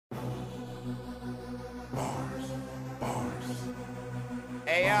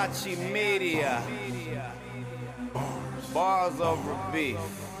AICHI media. Bars over beef.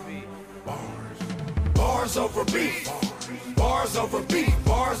 Bars over beef. Bars over beef.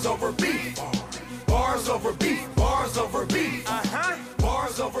 Bars over beef. Bars over beef. Bars over beef.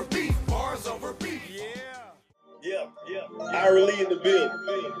 Bars over beef. Bars over beef. Yeah. I really in the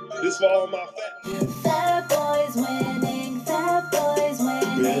building. This for all my Fat boys winning, fat boys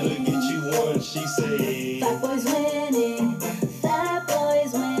winning. Better get you one, she say. Fat boys winning, fat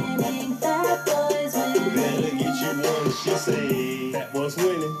boys winning, fat boys winning. Better get you one, she say. Fat boys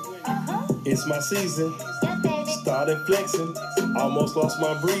winning. It's my season. Yes, baby. Started flexing. Almost lost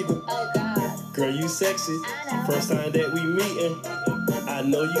my breathing. Oh, God. Girl, you sexy. I know. First time that we meeting. I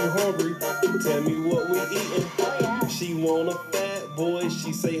know you hungry. Tell me what we eating. Oh, yeah. She want a fat boy.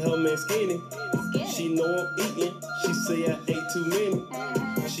 She say her man skinny. She know I'm eating. She say I ate too many.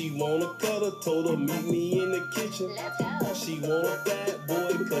 She want a cuddle. Told her meet me in the kitchen. Let's go. She want a fat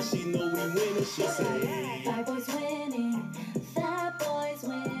boy cause she know we winning. She say Fat boys winning, fat boys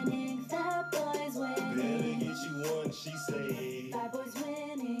winning, fat boys better winning. get you one. She say Fat boys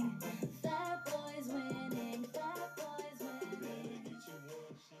winning, fat boys winning, fat boys winning. better get you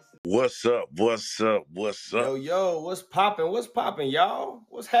one. She say. What's up? Yo, what's popping, y'all?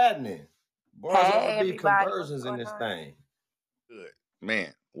 What's happening? Bars Hey, over beef everybody, conversions what's in this going on? thing. Good.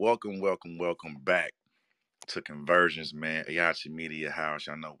 Man, welcome back to Conversions, man. AICHI Media House.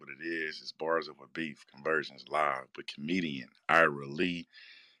 Y'all know what it is. It's Bars Over Beef, Conversions Live, with comedian Ira Lee.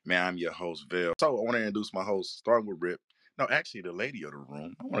 Man, I'm your host, VELL. So I want to introduce my host, starting with RIPP. No, actually, the lady of the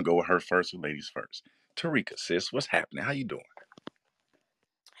room. I want to go with her first, with ladies first. TERECKA, sis, what's happening? How you doing?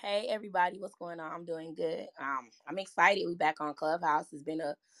 Hey, everybody, what's going on? I'm doing good. I'm excited. We back on Clubhouse. It's been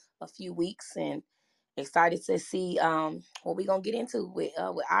a few weeks and excited to see what we gonna get into with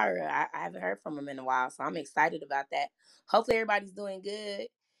Ira. I haven't heard from him in a while, so I'm excited about that. Hopefully, everybody's doing good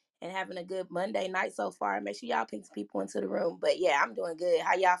and having a good Monday night so far. Make sure y'all ping some people into the room. But yeah, I'm doing good.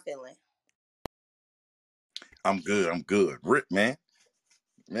 How y'all feeling? I'm good. RIPP, man.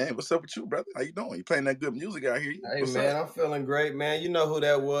 Man, what's up with you, brother? How you doing? You playing that good music out here? Hey, What's man, up? I'm feeling great, man. You know who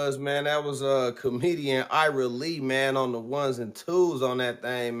that was, man. That was comedian Ira Lee, man, on the ones and twos on that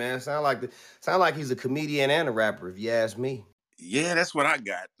thing, man. Sound like he's a comedian and a rapper, if you ask me. Yeah, that's what I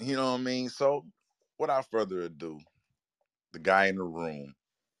got. You know what I mean? So, without further ado, the guy in the room,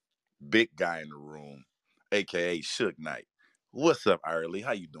 big guy in the room, aka Suge Knight. What's up, Lee?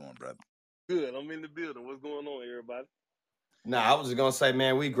 How you doing, brother? Good. I'm in the building. What's going on, everybody? Nah, I was just gonna say,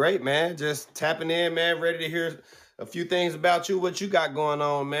 man, we great, man. Just tapping in, man. Ready to hear a few things about you, what you got going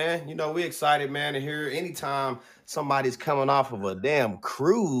on, man. You know, we excited, man, to hear anytime somebody's coming off of a damn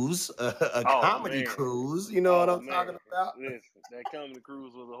cruise, a Oh comedy man. cruise. You know what I'm talking about? Listen, that comedy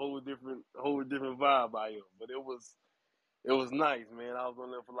cruise was a whole different vibe out here. But it was nice, man. I was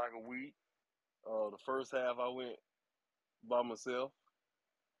on there for like a week. The first half I went by myself.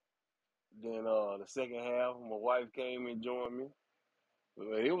 Then the second half, my wife came and joined me.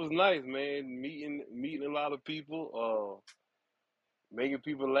 But it was nice, man. Meeting a lot of people, making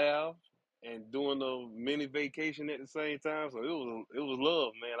people laugh, and doing a mini vacation at the same time. So it was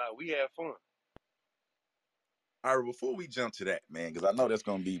love, man. We had fun. All right, before we jump to that, man, because I know that's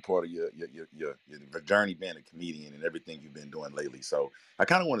gonna be part of your journey being a comedian and everything you've been doing lately. So I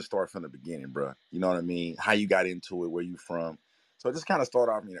kind of want to start from the beginning, bro. You know what I mean? How you got into it, where you from. So just kind of start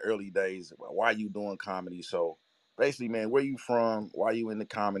off in the early days. Why you doing comedy? So basically, man, where you from? Why you into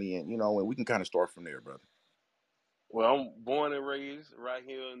comedy? And and we can kind of start from there, brother. Well, I'm born and raised right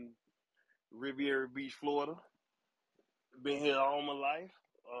here in Riviera Beach, Florida. Been here all my life.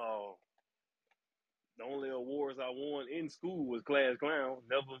 The only awards I won in school was class clown.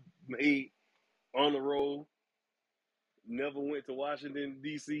 Never made on the road. Never went to Washington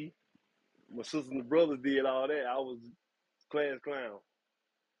D.C. My sister and brother did all that. I was class clown.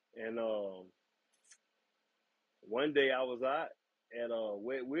 And one day I was out at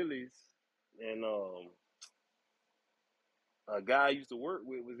Wet Willie's, and a guy I used to work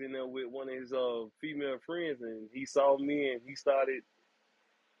with was in there with one of his female friends, and he saw me and he started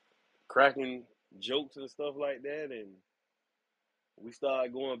cracking jokes and stuff like that, and we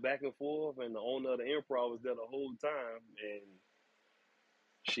started going back and forth. And the owner of the improv was there the whole time, and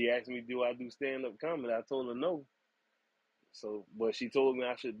she asked me, "Do I do stand up comedy?" I told her no. So, but she told me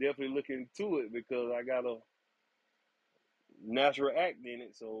I should definitely look into it because I got a natural act in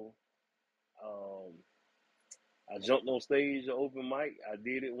it. So, um, I jumped on stage, an open mic. I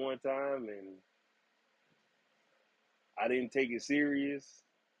did it one time, and I didn't take it serious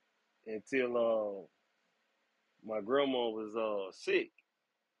until my grandma was sick,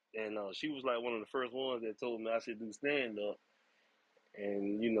 and she was like one of the first ones that told me I should do stand up.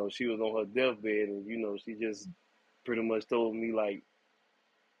 And, you know, she was on her deathbed, and, you know, she just pretty much told me, like,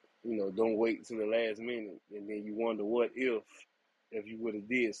 you know, don't wait till the last minute. And then you wonder what if you would have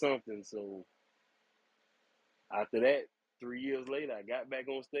did something. So after that, 3 years later, I got back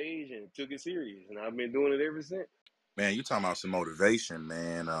on stage and took it serious. And I've been doing it ever since. Man, you talking about some motivation,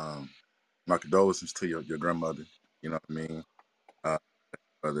 man. My condolences to your grandmother. You know what I mean? Uh,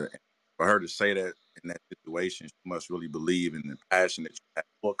 for her to say that in that situation, she must really believe in the passion that you have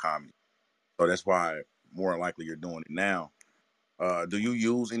for comedy. So that's why more than likely you're doing it now. Do you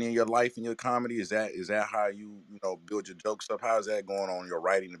use any of your life in your comedy? Is that how you build your jokes up? How is that going on your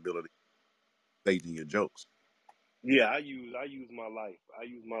writing ability, staging your jokes? Yeah, I use my life. I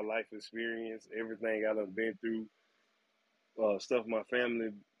use my life experience, everything I done been through, stuff my family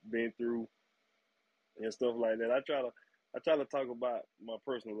been through, and stuff like that. I try to talk about my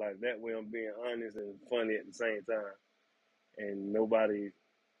personal life. That way, I'm being honest and funny at the same time, and nobody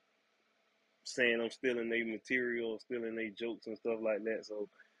saying I'm stealing their material, stealing their jokes and stuff like that. So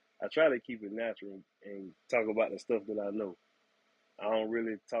I try to keep it natural and talk about the stuff that I know. I don't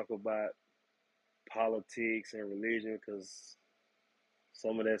really talk about politics and religion because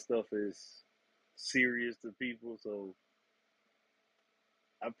some of that stuff is serious to people. So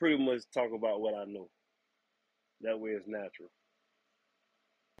I pretty much talk about what I know. That way it's natural.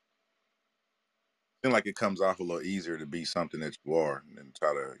 Seems like it comes off a little easier to be something that you are than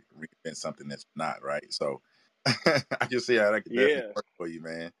try to reinvent something that's not, right? So I can see how that could definitely Yeah, work for you,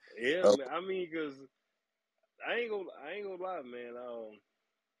 man. yeah, Uh, man. I mean, cause I ain't gonna lie, man.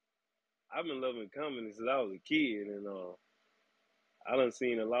 I've been loving comedy since I was a kid, and I done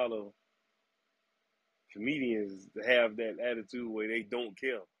seen a lot of comedians have that attitude where they don't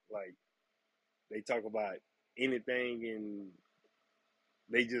care. Like they talk about anything and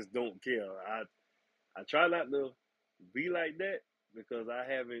they just don't care. I try not to be like that because I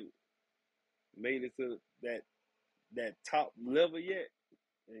haven't made it to that top level yet.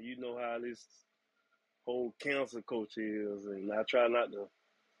 And you know how this whole cancel culture is, and I try not to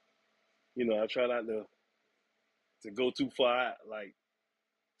go too far out, like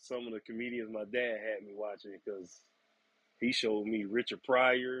some of the comedians my dad had me watching because he showed me Richard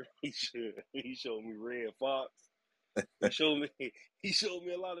Pryor, he showed me Red Fox, he showed me he showed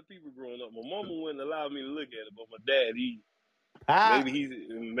me a lot of people growing up. My mama wouldn't allow me to look at it, but my dad Ah,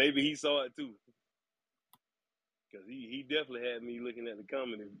 maybe he saw it too because he definitely had me looking at the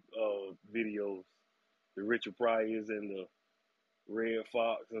comedy videos, the Richard Pryors and the Red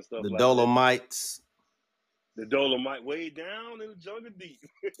Fox and stuff the like that. Dolomites. The Dolomite way down in the jungle deep.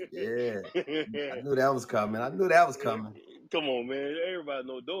 Yeah, I knew that was coming. I knew that was coming. Come on, man. Everybody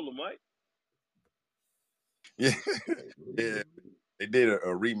know Dolomite. yeah, yeah. They did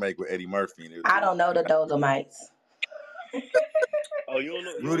a remake with Eddie Murphy, and I don't know the Dolomites. Oh, you don't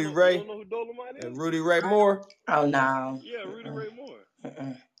know Rudy Ray who Dolomite and is? Rudy Ray Moore. Oh no. Yeah, Rudy Mm-mm. Ray Moore.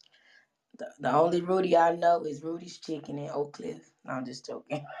 Mm-mm. The only Rudy I know is Rudy's Chicken in Oak Cliff. No, I'm just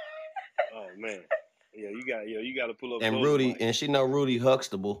joking. Oh man. You got to pull up And Rudy, Dolomite. and she know Rudy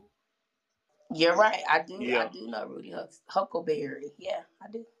Huxtable. You're right. I Yeah. do know Rudy Huckleberry. Yeah,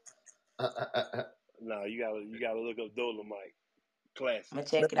 I do. No, you gotta look up Dolomite. I'm Classic. gonna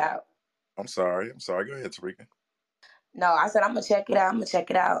check it out. I'm sorry. Go ahead, Tarika. No, I said I'm gonna check it out. I'm gonna check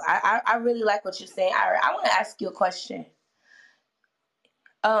it out. I really like what you're saying. I want to ask you a question.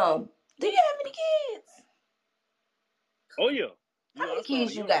 Do you have any kids? Oh yeah. How I many started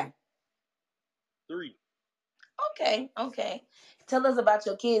kids you young. got? 3. Okay, okay. Tell us about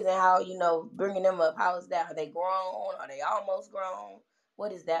your kids and how bringing them up. How is that? Are they grown? Are they almost grown?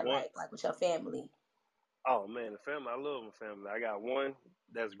 What is that One. like with your family? Oh man, the family. I love my family. I got one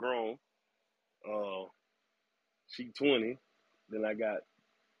that's grown. Uh, she 20. Then I got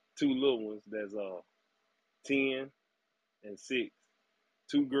 2 little ones that's 10 and 6.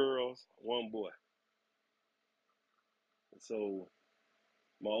 2 girls, 1 boy. So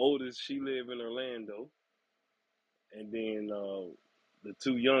my oldest, she live in Orlando, and then the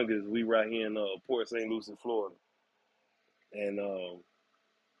 2 youngest, we right here in Port St. Lucie, Florida. And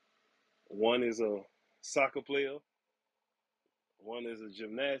one is a soccer player, one is a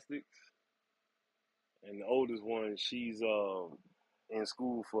gymnastics, and the oldest one, she's in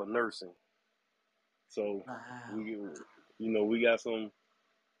school for nursing. So Wow. we got some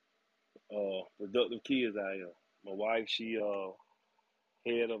productive kids out here. My wife, she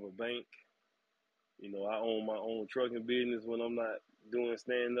head of a bank. I own my own trucking business when I'm not doing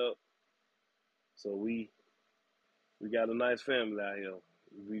stand up. So we got a nice family out here.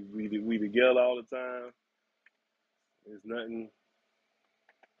 We together all the time. There's nothing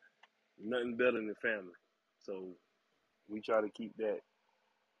better than family. So we try to keep that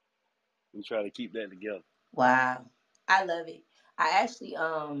We try to keep that together. Wow, I love it. I actually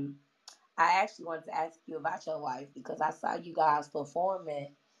wanted to ask you about your wife because I saw you guys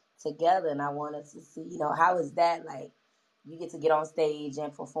performing together, and I wanted to see, how is that like? You get to get on stage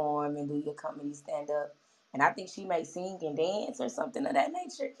and perform and do your comedy stand up, and I think she may sing and dance or something of that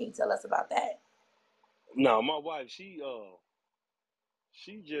nature. Can you tell us about that? No, my wife, she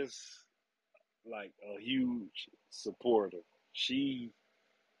just like a huge supporter. She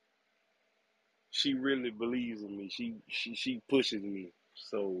she really believes in me. She pushes me.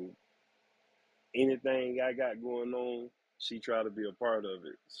 So anything I got going on, she try to be a part of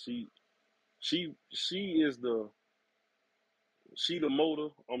it. She is the motor,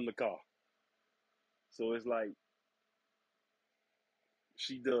 I'm the car. So it's like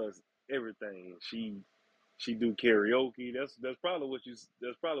she does everything. She do karaoke. That's probably what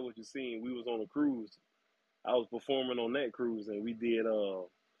you seen. We was on a cruise. I was performing on that cruise and we did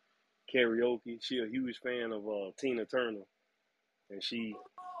karaoke. She a huge fan of Tina Turner and she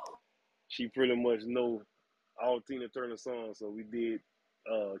pretty much know all Tina Turner songs. So we did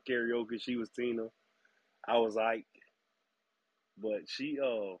karaoke. She was Tina. I was Ike. But she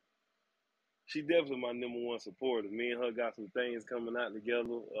definitely my number one supporter. Me and her got some things coming out together.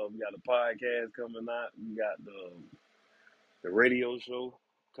 We got a podcast coming out. We got the radio show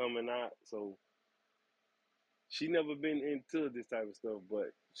coming out. So she never been into this type of stuff,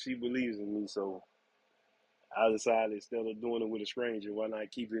 but she believes in me. So I decided instead of doing it with a stranger, why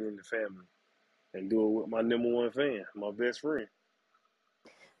not keep it in the family and do it with my number one fan, my best friend.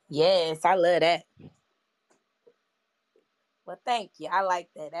 Yes, I love that. Well, thank you. I like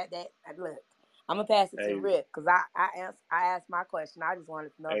that. Look, I'm gonna pass it to Hey, Rip because I asked my question. I just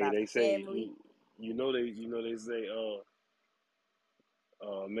wanted to know hey, about they the say family. you know they say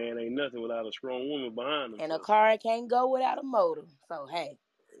man ain't nothing without a strong woman behind him. And a So car can't go without a motor. So hey.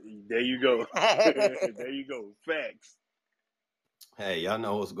 there you go. There you go. Facts. Hey, y'all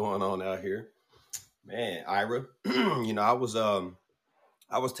know what's going on out here, man. Ira, I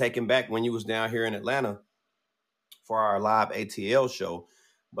was taken back when you was down here in Atlanta for our live ATL show,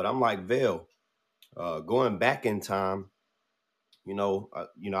 but I'm like VELL, going back in time. I don't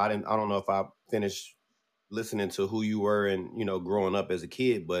know if I finished listening to who you were and growing up as a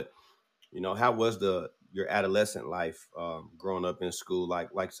kid, but how was the your adolescent life, growing up in school? Like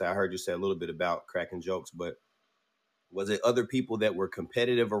I said, I heard you say a little bit about cracking jokes, but was it other people that were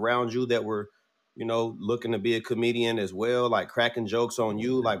competitive around you that were, looking to be a comedian as well, like cracking jokes on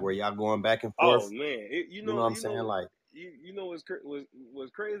you, like where y'all going back and Oh forth? man, You know what I'm saying? Like, you know what's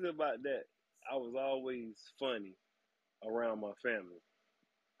crazy about that? I was always funny around my family.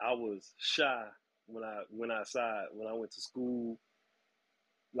 I was shy when I went outside when I went to school.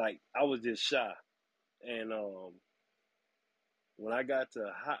 Like I was just shy, and when I got to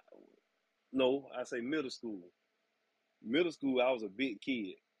no, I say middle school. Middle school, I was a big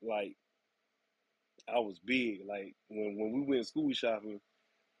kid. Like I was big. Like when we went school shopping,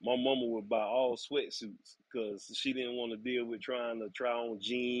 my mama would buy all sweatsuits because she didn't want to deal with trying to try on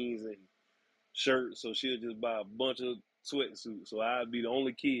jeans and shirts. So she'll just buy a bunch of sweatsuits. So I'd be the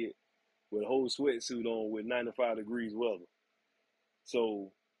only kid with a whole sweatsuit on with 95 degrees weather.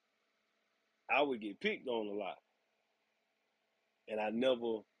 So I would get picked on a lot, and I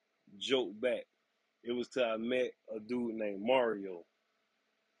never joked back. It was till I met a dude named Mario.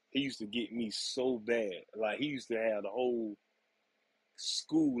 He used to get me so bad. Like he used to have the whole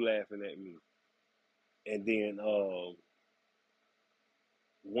school laughing at me. And then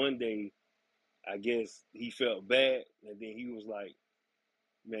one day, I guess he felt bad, and then he was like,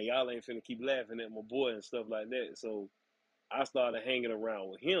 "Man, y'all ain't finna keep laughing at my boy and stuff like that." So I started hanging around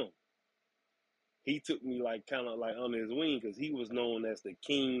with him. He took me like kind of like under his wing because he was known as the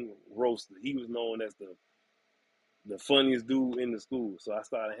king roaster. He was known as the funniest dude in the school. So I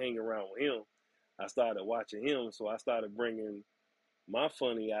started hanging around with him. I started watching him. So I started bringing my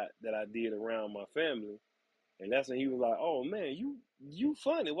funny out that I did around my family. And that's when he was like, "Oh man, you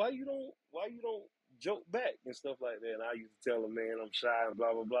funny. Why you don't joke back and stuff like that?" And I used to tell him, "Man, I'm shy and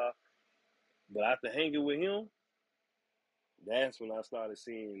blah blah blah." But after hanging with him, that's when I started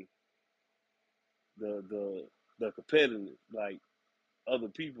seeing the the the competitive, like other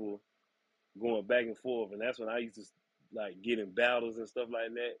people going back and forth, and that's when I used to like get in battles and stuff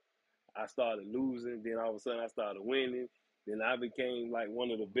like that. I started losing, then all of a sudden I started winning. Then I became like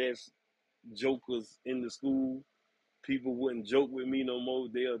one of the best jokers in the school. People wouldn't joke with me no more.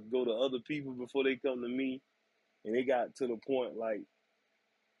 They'll go to other people before they come to me. And it got to the point like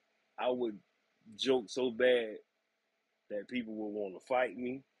I would joke so bad that people would want to fight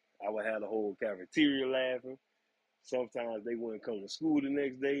me. I would have the whole cafeteria laughing. Sometimes they wouldn't come to school the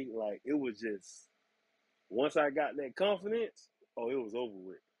next day. Like, it was just, once I got that confidence, oh, it was over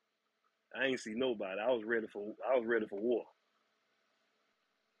with. I ain't see nobody. I was ready for war.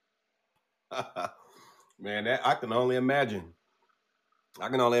 Man, that I can only imagine. I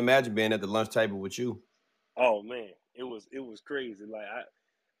can only imagine being at the lunch table with you. Oh man, it was crazy. Like,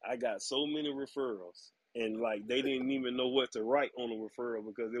 I got so many referrals, and like they didn't even know what to write on the referral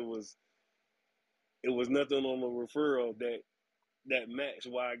because it was nothing on the referral that matched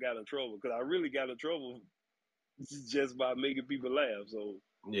why I got in trouble. Because I really got in trouble just by making people laugh. So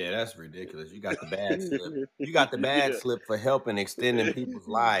Yeah, that's ridiculous. You got the bad slip. You got the bad yeah, slip for helping extending people's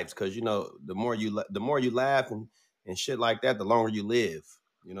lives because you know the more you laugh and shit like that, the longer you live.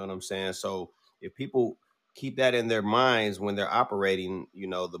 You know what I'm saying? So if people keep that in their minds when they're operating, you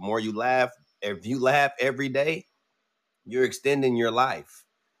know, the more you laugh, if you laugh every day, you're extending your life.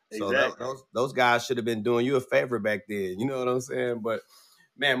 So exactly. those guys should have been doing you a favor back then. You know what I'm saying? But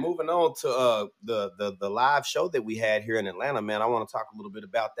man, moving on to the live show that we had here in Atlanta, man. I want to talk a little bit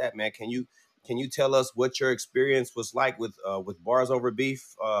about that, man. Can you tell us what your experience was like with Bars Over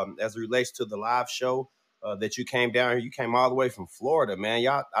Beef as it relates to the live show that you came down here? You came all the way from Florida, man.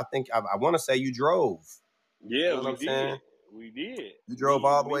 Y'all, I think I want to say you drove. You Yeah, know what we I'm saying? did. We did. You drove Me,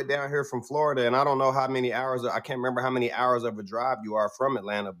 all the way me. down here from Florida, and I don't know how many hours. I can't remember how many hours of a drive you are from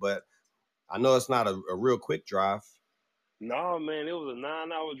Atlanta, but I know it's not a real quick drive. No, man, it was a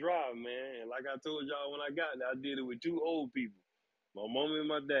 9-hour drive, man. And like I told y'all when I got there, I did it with two old people, my mom and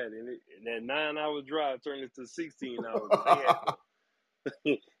my dad. And that 9-hour drive turned into 16 hours because they had to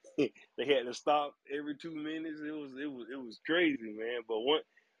they had to stop every 2 minutes. It was crazy, man. But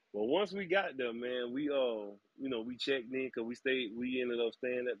once we got there, man, we checked in because we ended up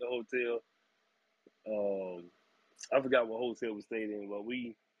staying at the hotel. Um, I forgot what hotel we stayed in, but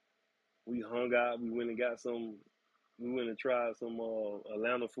we hung out. We went and got some. We went and tried some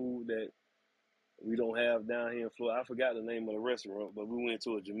Atlanta food that we don't have down here in Florida. I forgot the name of the restaurant, but we went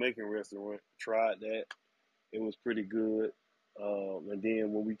to a Jamaican restaurant, tried that. It was pretty good. And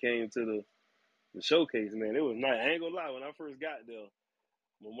then when we came to the showcase, man, it was nice. I ain't gonna lie, when I first got there,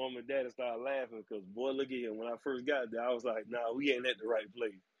 my mom and dad started laughing because, boy, look at him. When I first got there, I was like, nah, we ain't at the right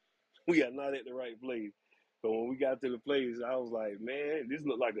place. We are not at the right place. But when we got to the place, I was like, man, this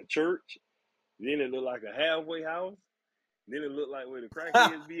looked like a church. Then it looked like a halfway house. Then it looked like where the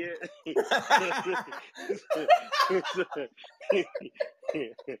crackheads be at.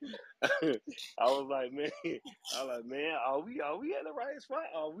 I was like, man, are we at the right spot?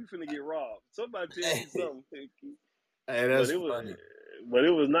 Or are we finna get robbed? Somebody tell me Hey, something. But that's it was, funny.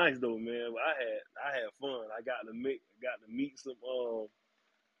 nice though, man. I had fun. I got to meet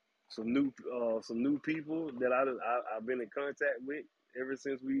some new people that I've been in contact with ever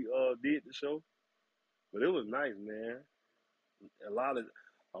since we did the show. But it was nice, man. A lot of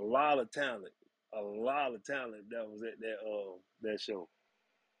a lot of talent, that was at that show.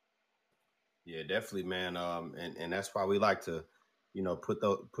 Yeah, definitely, man. And that's why we like to, you know,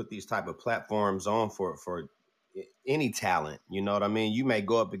 put these type of platforms on for any talent. You know what I mean? You may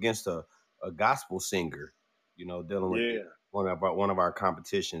go up against a gospel singer, you know, dealing with Yeah, one of our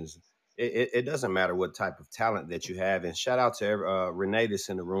competitions. It doesn't matter what type of talent that you have. And shout out to Renee that's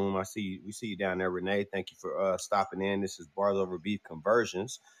in the room. We see you down there, Renee. Thank you for stopping in. This is Bars Over Beef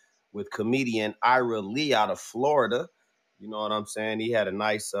Conversions with comedian Ira Lee out of Florida. You know what I'm saying? He had a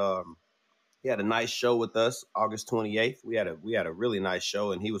nice show with us August 28th. We had a really nice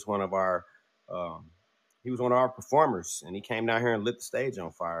show, and um, he was one of our performers, and he came down here and lit the stage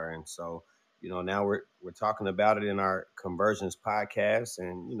on fire. And so, you know, now we're talking about it in our Conversions podcast,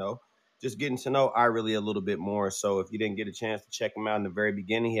 and you know, just getting to know I really a little bit more. So if you didn't get a chance to check him out in the very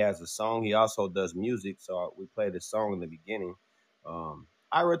beginning, he has a song. He also does music, so we played his song in the beginning.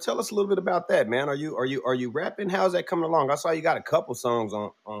 Ira, tell us a little bit about that, man. Are you rapping? How's that coming along? I saw you got a couple songs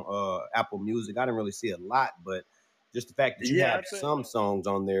on Apple Music. I didn't really see a lot, but just the fact that you yeah. have some songs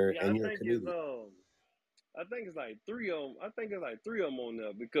on there I and you're a think it's comedian. like three of them. I think it's like three of them on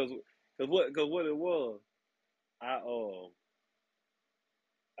there because what it was, I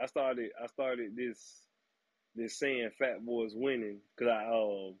I started this saying "Fat Boys Winning" because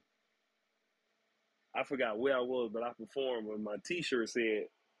I forgot where I was, but I performed and my T-shirt said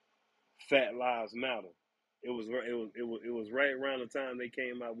 "Fat Lives Matter." It was right around the time they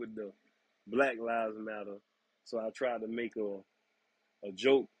came out with the Black Lives Matter, so I tried to make a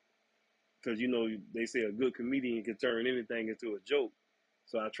joke because they say a good comedian can turn anything into a joke.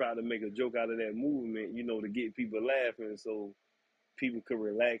 So I tried to make a joke out of that movement, to get people laughing, so people could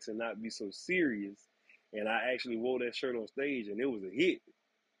relax and not be so serious. And I actually wore that shirt on stage, and it was a hit.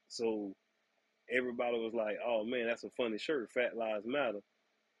 So, everybody was like, "Oh man, that's a funny shirt, Fat Lives Matter."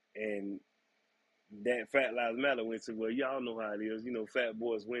 And that Fat Lives Matter went to, well, y'all know how it is, fat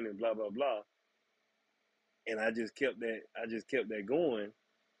boys winning, blah blah blah. And I just kept that going.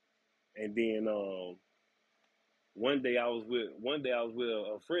 And then one day I was with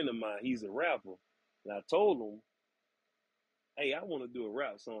a friend of mine. He's a rapper, and I told him, "Hey, I want to do a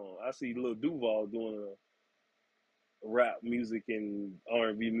rap song. I see Lil Duval doing a rap music and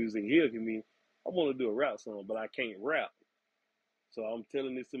R&B music here. I want to do a rap song, but I can't rap." So I'm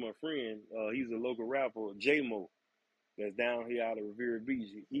telling this to my friend. He's a local rapper, J-Mo, that's down here out of Revere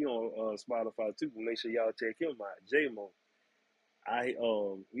Beach. He on Spotify too. Make sure y'all check him out, J-Mo. I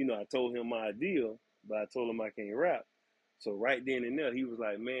told him my idea, but I told him I can't rap. So right then and there, he was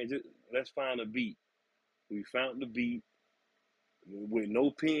like, "Man, just let's find a beat." We found the beat with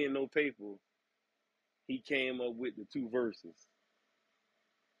no pen, no paper. He came up with the 2 verses,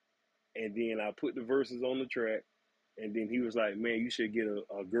 and then I put the verses on the track. And then he was like, "Man, you should get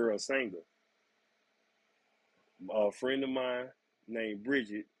a girl singer." A friend of mine named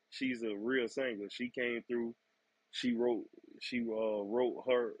Bridget, she's a real singer. She came through. She wrote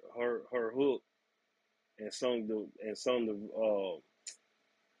her hook and sung the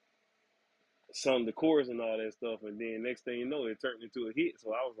chorus and all that stuff. And then next thing you know, it turned into a hit.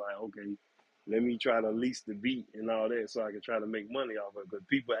 So I was like, okay, let me try to lease the beat and all that so I can try to make money off it, because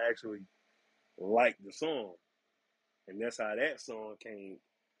people actually like the song. And that's how that song came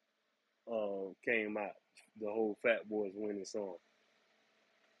out, the whole Fat Boys Winning song.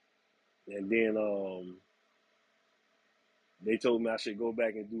 And then they told me I should go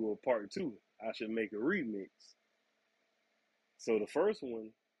back and do a part 2. I should make a remix. So the first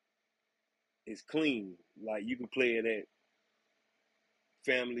one is clean. Like, you can play it at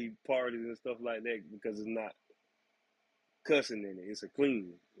family parties and stuff like that because it's not cussing in it. It's a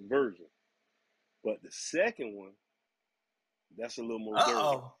clean version. But the second one, that's a little more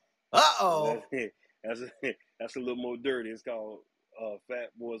dirty. So that's a little more dirty. It's called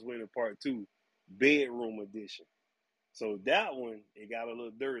Fat Boys Winning Part 2, Bedroom Edition. So that one, it got a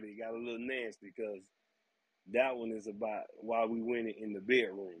little dirty, it got a little nasty, because that one is about why we winning in the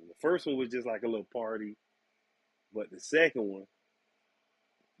bedroom. The first one was just like a little party, but the second one,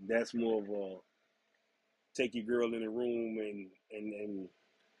 that's more of a take your girl in the room and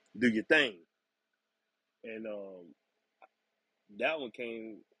do your thing. And that one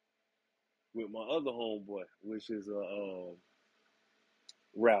came with my other homeboy, which is a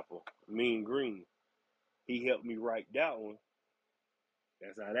rapper, Mean Green. He helped me write that one.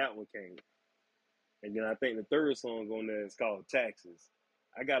 That's how that one came. And then I think the third song on there is called Taxes.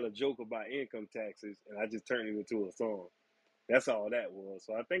 I got a joke about income taxes, and I just turned it into a song. That's all that was.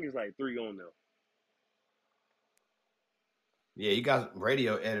 So I think it's like 3 on there. Yeah, you got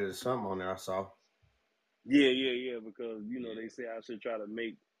radio edit or something on there, I saw. Yeah, because, they say I should try to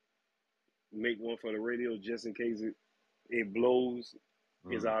make one for the radio just in case it blows.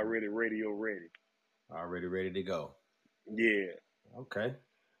 It's already radio ready. Already ready to go. Yeah. Okay.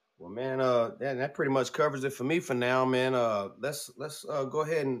 Well, man, that pretty much covers it for me for now, man. Let's go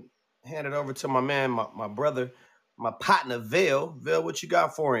ahead and hand it over to my man, my brother, my partner, VELL. VELL, what you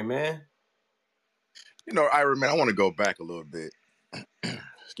got for him, man? Ira, man, I want to go back a little bit.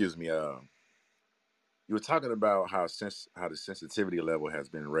 Excuse me. You were talking about how the sensitivity level has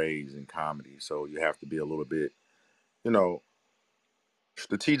been raised in comedy, so you have to be a little bit,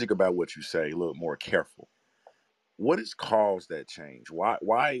 strategic about what you say, a little more careful. What has caused that change?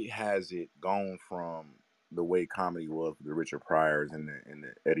 Why has it gone from the way comedy was with the Richard Pryors and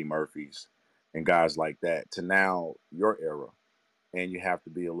the Eddie Murphys and guys like that to now your era, and you have to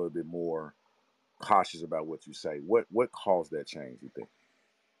be a little bit more cautious about what you say? What caused that change, you think?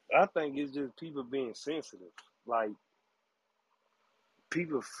 I think it's just people being sensitive. Like,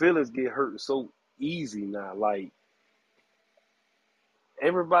 people's feelings get hurt so easy now. Like,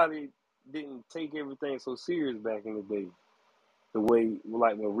 everybody didn't take everything so serious back in the day. The way,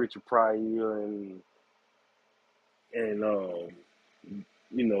 like, with Richard Pryor and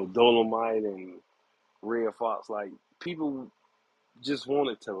Dolomite and Red Fox, like, people just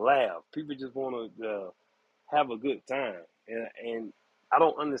wanted to laugh. People just wanted to have a good time. And I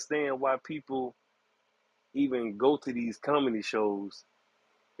don't understand why people even go to these comedy shows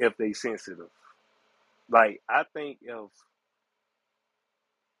if they sensitive. Like, I think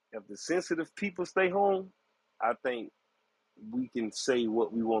if the sensitive people stay home, I think we can say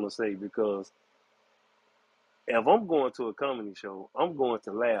what we want to say, because if I'm going to a comedy show, I'm going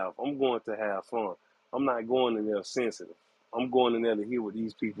to laugh. I'm going to have fun. I'm not going in there sensitive. I'm going in there to hear what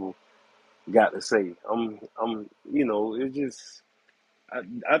these people got to say. It's just,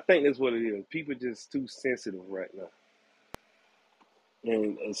 I think that's what it is. People just too sensitive right now,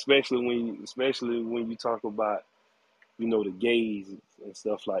 and especially when you talk about the gays and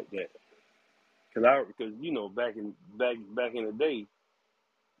stuff like that. Because back in the day,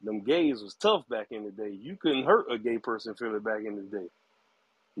 them gays was tough back in the day. You couldn't hurt a gay person feeling back in the day.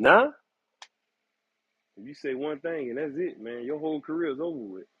 Nah, if you say one thing and that's it, man, your whole career is over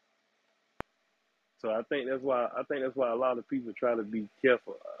with. So I think that's why a lot of people try to be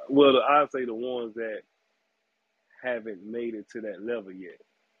careful. Well, I'd say the ones that haven't made it to that level yet,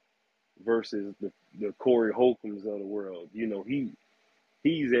 versus the Corey Holcombs of the world.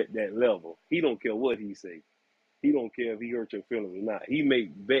 He's at that level. He don't care what he say. He don't care if he hurt your feelings or not. He make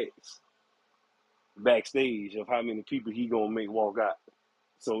bets backstage of how many people he gonna make walk out.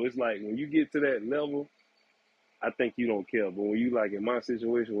 So it's like when you get to that level, I think you don't care. But when you like in my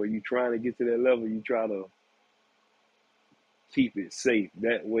situation where you trying to get to that level, you try to keep it safe.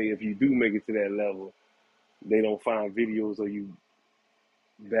 That way, if you do make it to that level, they don't find videos of you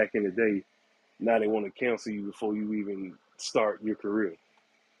back in the day. Now they want to cancel you before you even start your career.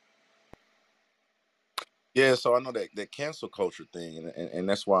 Yeah, so I know that cancel culture thing, and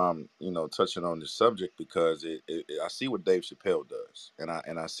that's why I'm touching on this subject, because I see what Dave Chappelle does, and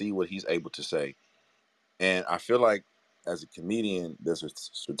I see what he's able to say, and I feel like as a comedian, there's a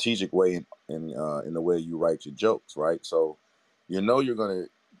strategic way in the way you write your jokes, right? So you're gonna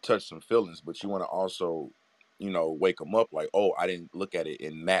touch some feelings, but you want to also wake them up, like, oh, I didn't look at it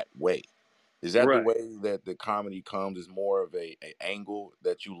in that way. Is that the Right. way that the comedy comes? Is more of a angle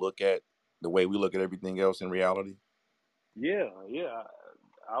that you look at the way we look at everything else in reality? Yeah, yeah.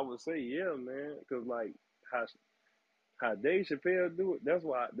 I would say yeah, man. Because like how how Dave Chappelle do it. That's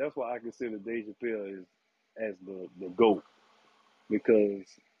why I consider Dave Chappelle as the GOAT, because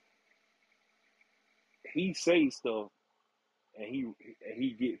he says stuff and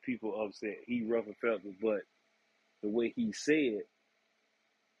he get people upset. He rough and felt, but the way he said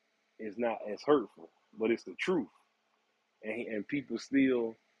is not as hurtful, but it's the truth, and people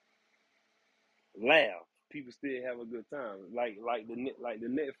still laugh. People still have a good time. Like the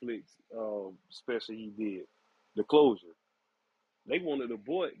Netflix special he did, The Closure. They wanted to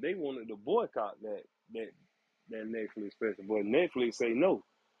boycott that that Netflix special, but Netflix say no.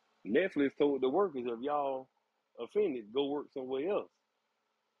 Netflix told the workers, if y'all offended, go work somewhere else.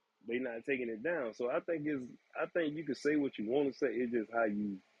 They not taking it down. So I think you can say what you want to say. It's just how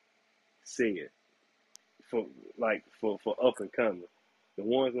you say it. For up and coming, the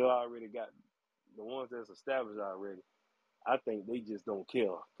ones that already got the ones that's established already. I think they just don't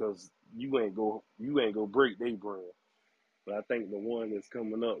care because you ain't go break their brand. But I think the one that's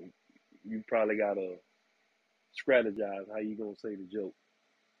coming up, you probably gotta strategize how you gonna say the joke.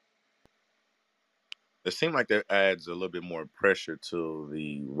 It seems like that adds a little bit more pressure to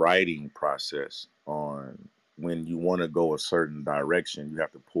the writing process on when you want to go a certain direction, you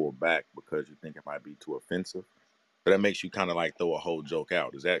have to pull back because you think it might be too offensive. So that makes you kind of like throw a whole joke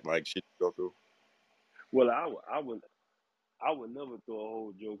out. Is that like shit you go through? Well, I would never throw a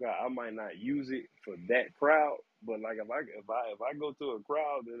whole joke out. I might not use it for that crowd, but like if I go to a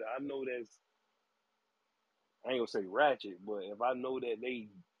crowd that I know that's, I ain't gonna say ratchet, but if I know that they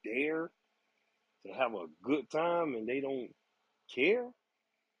dare to have a good time and they don't care,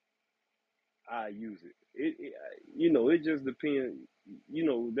 I use it. It just depends.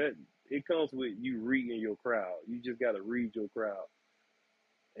 That it comes with you reading your crowd. You just got to read your crowd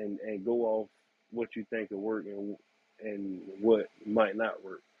and go off what you think will work and what might not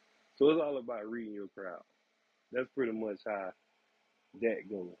work. So it's all about reading your crowd. That's pretty much how that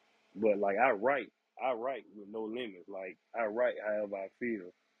goes. But like I write with no limits. Like I write however I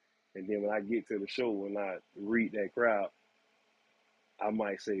feel, and then when I get to the show and I read that crowd, I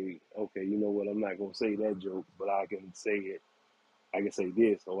might say, okay, you know what? I'm not gonna say that joke, but I can say it. I can say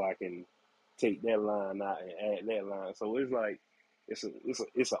this, or I can take that line out and add that line. So it's like it's an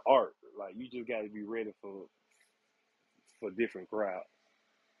art. Like you just got to be ready for different crowds.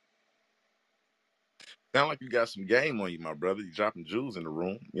 Sound like you got some game on you, my brother. You dropping jewels in the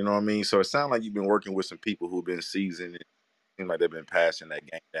room. You know what I mean? So it sounds like you've been working with some people who've been seasoned. It seems like they've been passing that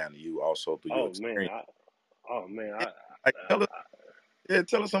game down to you also through your Oh man, experience. oh man, Like,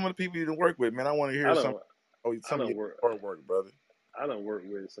 tell us some of the people you done work with, man. I want to I hear don't I some of don't your work hard work, brother. I don't work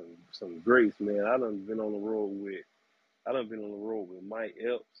with some greats, man. I done been on the road with Mike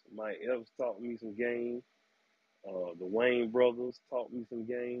Epps. Mike Epps taught me some game. The Wayne brothers taught me some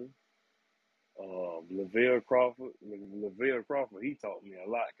game. Lavelle Crawford, he taught me a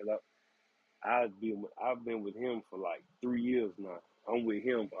lot because I've been with him for like 3 years now. I'm with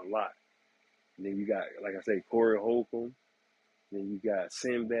him a lot. And then you got, like I say, Corey Holcomb. Then you got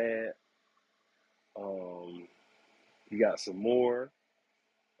Sinbad. You got some more.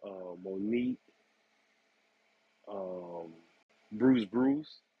 Monique.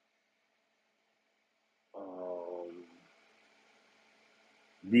 Bruce.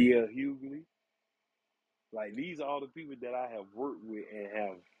 D.L. Hughley. Like, these are all the people that I have worked with and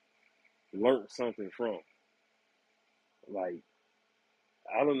have learned something from. Like,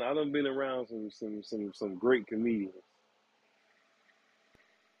 I done been around some great comedians.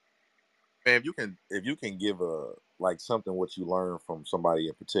 Man, if you can give a like something what you learned from somebody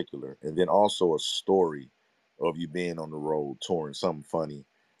in particular, and then also a story of you being on the road touring, something funny,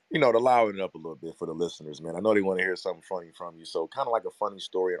 to liven it up a little bit for the listeners, man. I know they want to hear something funny from you, so kind of like a funny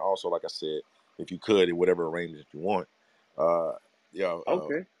story, and also, like I said, if you could, in whatever arrangement you want, uh,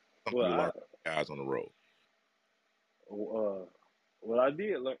 Okay. something Well, you learned from guys on the road. I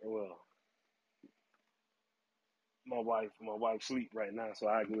did learn. Well, my wife sleep right now, so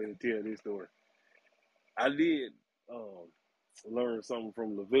I go ahead and tell this story. I did learn something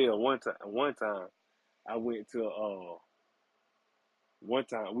from VELL one time. I went to one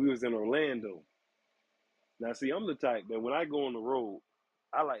time we was in Orlando. Now, see, I'm the type that when I go on the road,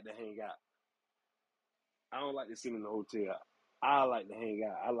 I like to hang out. I don't like to sit in the hotel. I like to hang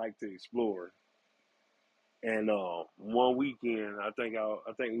out. I like to explore. And one weekend, I think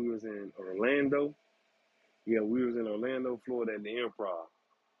we was in Orlando. Yeah, we was in Orlando, Florida, at the Improv.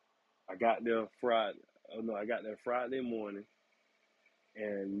 I got there Friday morning,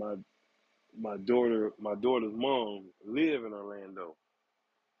 and my daughter's mom live in Orlando.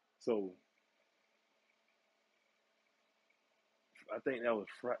 So I think that was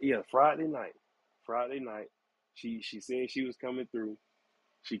Friday night. Friday night, she said she was coming through.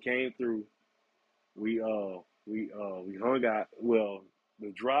 She came through. We hung out. Well,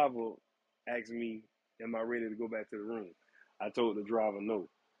 the driver asked me, "Am I ready to go back to the room?" I told the driver, "No,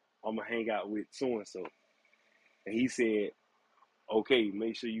 I'm gonna hang out with so and so." And he said, "Okay,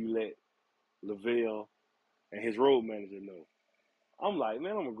 make sure you let VELL and his road manager know." I'm like,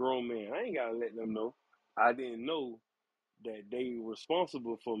 man, I'm a grown man. I ain't gotta let them know. I didn't know that they were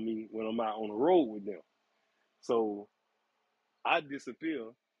responsible for me when I'm out on the road with them. So I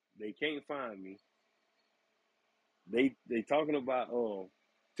disappear. They can't find me. They talking about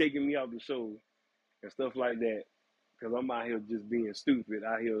taking me out the show and stuff like that, because I'm out here just being stupid,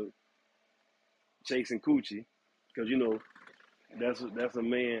 out here chasing coochie, because that's a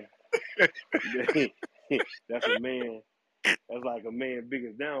man. That's a man. That's like a man's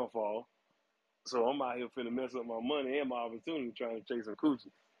biggest downfall. So I'm out here finna mess up my money and my opportunity trying to chase some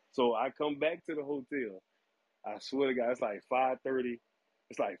coochie. So I come back to the hotel. I swear to God, it's like 5:30.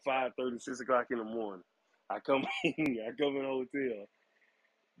 It's like 5:30, 6 o'clock in the morning. I come in the hotel.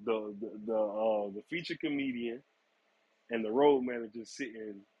 The feature comedian and the road manager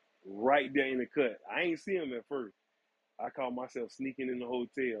sitting right there in the cut. I ain't see him at first. I caught myself sneaking in the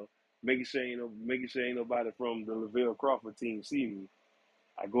hotel, making sure ain't nobody from the Lavelle Crawford team see me.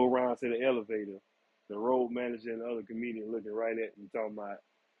 I go around to the elevator. The road manager and the other comedian looking right at me, talking about,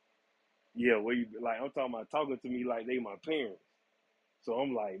 yeah, where you, like, I'm talking about, talking to me like they my parents. So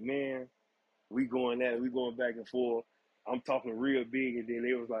I'm like, man, we going back and forth. I'm talking real big, and then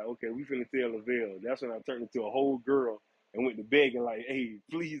they was like, okay, we finna tell VELL. That's when I turned into a whole girl and went to begging like, hey,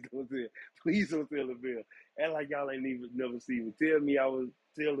 please don't tell VELL. Act like y'all ain't even never see me. Tell VELL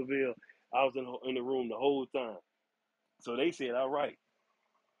I was in the room the whole time. So they said, all right.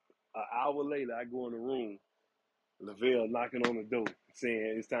 An hour later, I go in the room, VELL knocking on the door,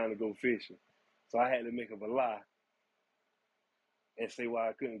 saying it's time to go fishing. So I had to make up a lie and say why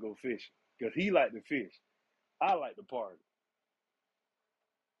I couldn't go fishing. Because he liked to fish. I like to party.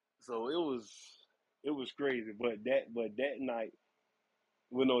 So it was crazy. But that night,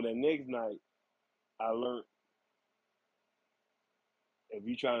 that next night, I learned if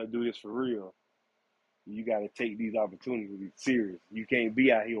you're trying to do this for real, you got to take these opportunities serious. You can't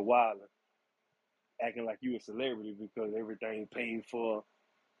be out here wilding, acting like you a celebrity because everything paid for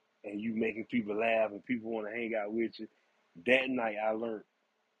and you making people laugh and people want to hang out with you. That night I learned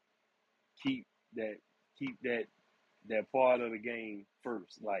keep that part of the game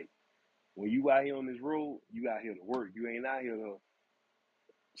first. Like, when you out here on this road, you out here to work. You ain't out here to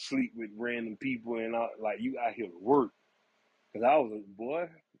sleep with random people and all, like, you out here to work. Cause I was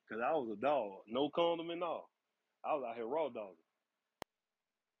a dog, no condom and all. I was out here raw dogging.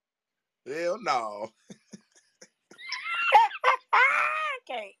 Hell no.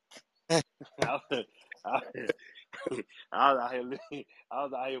 Okay. I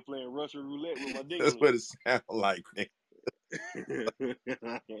was out here playing Russian roulette with my That's dingling. what it sounds like, man.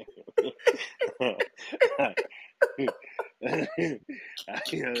 I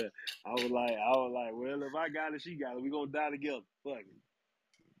was like, well, if I got it, she got it. We gonna die together. Fuck it.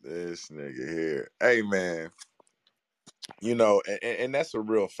 This nigga here. Hey man, you know, and that's a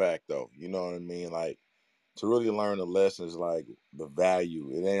real fact though. You know what I mean? Like to really learn the lessons, like the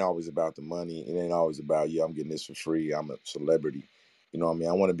value. It ain't always about the money. It ain't always about, yeah, I'm getting this for free. I'm a celebrity. You know what I mean?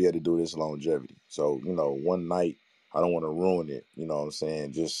 I want to be able to do this longevity. So, you know, one night I don't want to ruin it. You know what I'm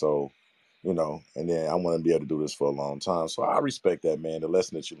saying? Just so, you know, and then I want to be able to do this for a long time. So I respect that, man. The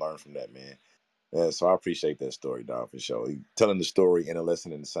lesson that you learned from that, man. Yeah, so I appreciate that story, dog, for sure. Telling the story and the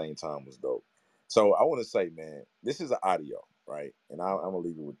lesson at the same time was dope. So I want to say, man, this is an audio, right? And I'm gonna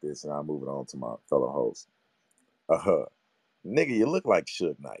leave it with this, and I'll move it on to my fellow host. Nigga, you look like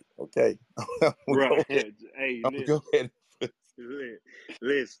Suge Knight, okay? I'm gonna Bro, go ahead. hey, I'm gonna go ahead.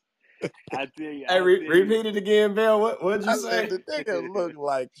 listen. I tell you, Hey, repeat it again, Bill. What'd you I said say? the nigga look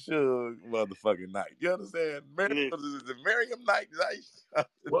like Suge motherfucking Knight. You understand? Miriam Knight.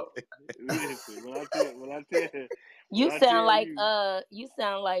 What? Listen. When I You tell sound like you,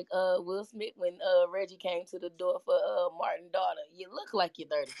 Will Smith when Reggie came to the door for Martin's daughter. You look like you're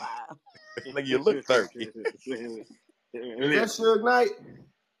 35. Nigga, you look 30. Is that listen, Suge Knight?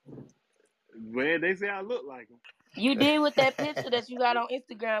 man, they say I look like him. You did with that picture that you got on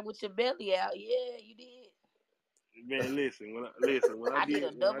Instagram with your belly out. Yeah, you did. Man, listen. When I I did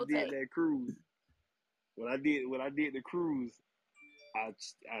a did double take. that cruise, when I did the cruise, I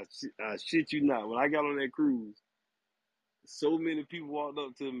shit you not. When I got on that cruise, so many people walked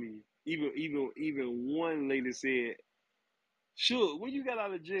up to me. Even one lady said, "Sure, when you got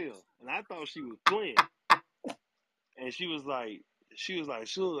out of jail?" And I thought she was playing. And she was like,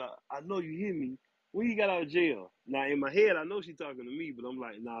 "Sure, I know you hear me. When you got out of jail?" Now in my head, I know she talking to me, but I'm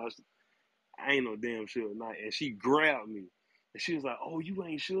like, nah, I ain't no damn Suge Knight. And she grabbed me, and she was like, "Oh, you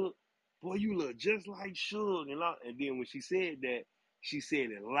ain't Suge? Boy, you look just like Suge." And then when she said that, she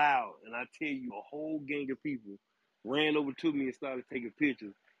said it loud, and I tell you, a whole gang of people ran over to me and started taking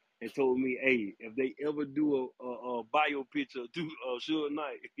pictures, and told me, "Hey, if they ever do a bio picture to Suge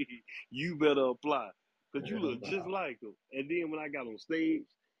Knight, you better apply, cause you look just like him." And then when I got on stage,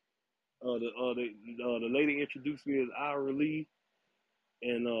 the lady introduced me as Ira Lee,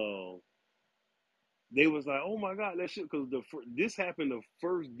 and they was like, "Oh my God, that shit!" Because this happened the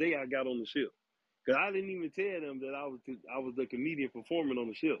first day I got on the ship. Because I didn't even tell them that I was the comedian performing on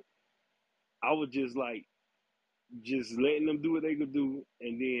the ship. I was just like, just letting them do what they could do.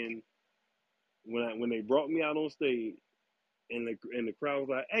 And then when they brought me out on stage, and the crowd was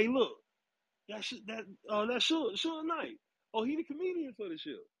like, "Hey, look, that's Suge Knight. Oh, he the comedian for the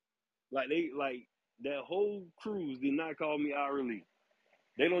ship." Like that whole cruise did not call me Ira Lee.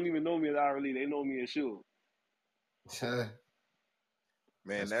 They don't even know me as Ira Lee. They know me as Suge.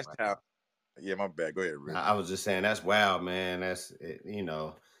 Man, That's that's wild. how. Yeah, my bad. Go ahead, Rip. I was just saying that's wild, man. That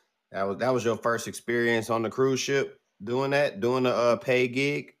was your first experience on the cruise ship doing the pay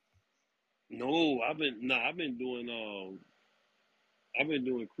gig. No, I've been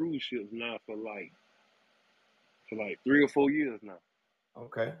doing cruise ships now for like 3 or 4 years now.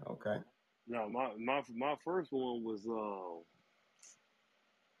 Okay, okay. Now my first one was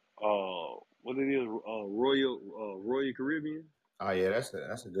what it is, Royal Caribbean. Oh yeah, that's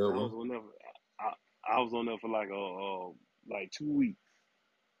a good I was one. on there. I was on there for like 2 weeks.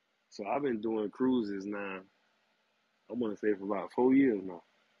 So I've been doing cruises now. I want to say for about 4 years now.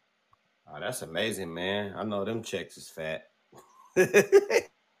 Oh, that's amazing, man. I know them checks is fat.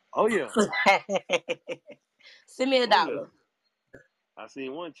 Oh yeah, Send me a oh yeah. dollar. I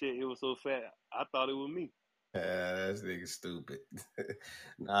seen one chick. It was so fat, I thought it was me. That's nigga stupid.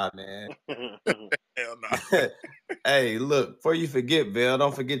 Nah, man. Hell no. Hey, look, before you forget, Bill,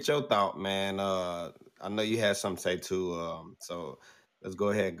 don't forget your thought, man. I know you had something to say too. So let's go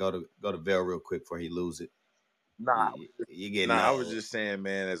ahead and go to Bill real quick before he lose it. Nah, You getting nah. I was old. just saying,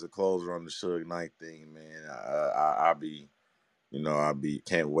 man. As a closer on the Suge Knight thing, man. I'll be,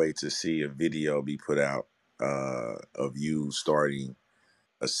 can't wait to see a video be put out of you starting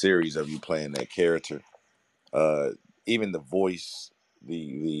a series of you playing that character. uh, Even the voice,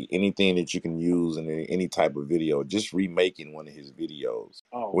 the anything that you can use in any type of video, just remaking one of his videos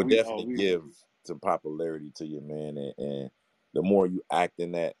oh, would definitely we. give some popularity to you, man. And the more you act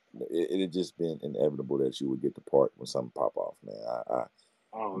in that, it had just been inevitable that you would get the part when something pop off, man.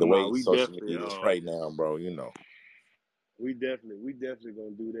 Oh The no, way social media is right now, bro, we definitely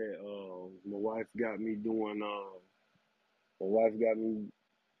gonna do that. My wife got me doing. My wife got me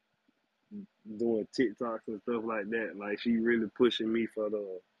doing TikToks and stuff like that. Like she really pushing me for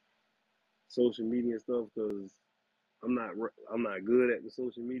the social media stuff because I'm not good at the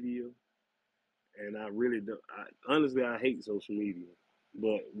social media. and I really don't. Honestly, I hate social media,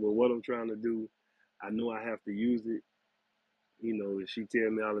 but with what I'm trying to do, I know I have to use it. You know, she tell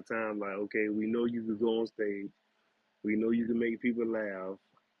me all the time, like, okay, we know you can go on stage, we know you can make people laugh,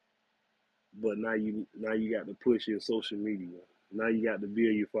 but now you got to push your social media. Now you got to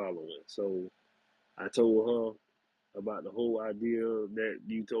build your following. So I told her about the whole idea that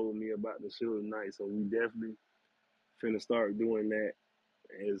you told me about the show tonight. So we definitely finna start doing that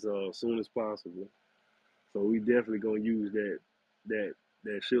as soon as possible. So we definitely gonna use that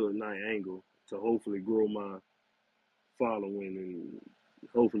that Suge Knight angle to hopefully grow my following and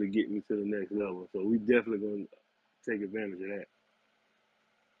hopefully get me to the next level. So we definitely gonna take advantage of that.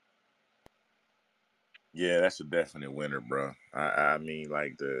 Yeah, that's a definite winner, bro. I mean,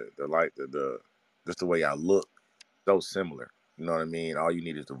 like the just the way I look, so similar. You know what I mean? All you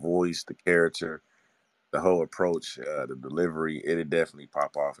need is the voice, the character, the whole approach, the delivery. It'll definitely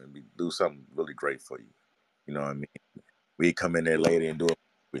pop off and do something really great for you. You know what I mean? We come in there later and do it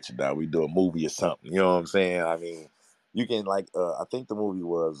with you, dog. We do a movie or something. You know what I'm saying? I mean, you can like. I think the movie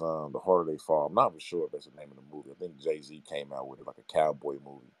was The Harder They Fall. I'm not sure if that's the name of the movie. I think Jay-Z came out with it, like a cowboy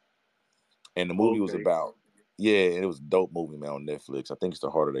movie. And the movie was Okay. about, yeah, it was a dope movie, man, on Netflix. I think it's The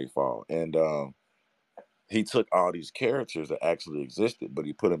Harder They Fall. And he took all these characters that actually existed, but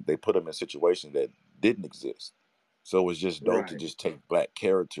they put them in situations that didn't exist. So it was just dope to Right. just take black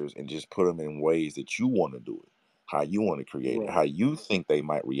characters and just put them in ways that you want to do it, how you want to create it, how Right. you think they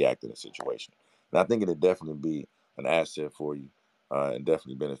might react in a situation. And I think it'd definitely be an asset for you, and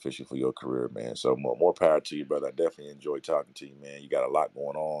definitely beneficial for your career, man. So more power to you, brother. I definitely enjoy talking to you, man. You got a lot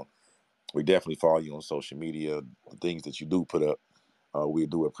going on. We definitely follow you on social media, the things that you do put up. We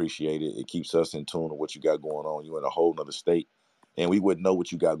do appreciate it. It keeps us in tune with what you got going on. You're in a whole nother state, and we wouldn't know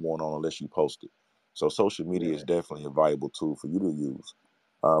what you got going on unless you post it. So social media is Right. definitely a valuable tool for you to use,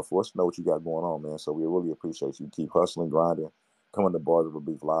 for us to know what you got going on, man. So we really appreciate you. Keep hustling, grinding, coming to Bars of a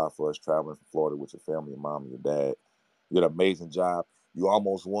Beef Live for us, traveling from Florida with your family, your mom, and your dad. You did an amazing job. You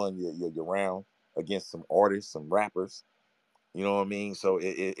almost won your round against some artists, some rappers. You know what I mean? So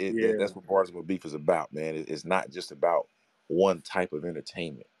Yeah. that's what Bars of a Beef is about, man. It's not just about one type of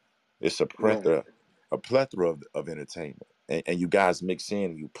entertainment. It's Right. a plethora of entertainment, and you guys mix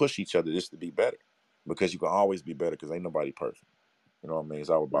in and you push each other just to be better, because you can always be better because ain't nobody perfect. You know what I mean? It's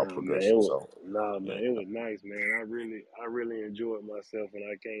all about Nah, man. It progression. was So nah, yeah, man. It was nice, man. I really enjoyed myself when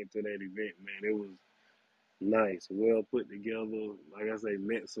I came to that event, man. It was nice, well put together. Like I say,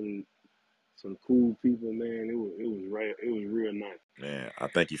 met some cool people, man. It was real nice. man, I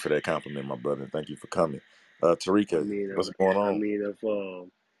thank you for that compliment, my brother. Thank you for coming. I Tarika, mean, what's going I on? mean,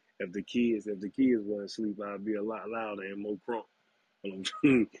 if the kids weren't asleep, I'd be a lot louder and more crunk. But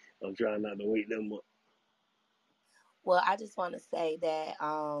I'm trying not to wake them up. Well, I just want to say that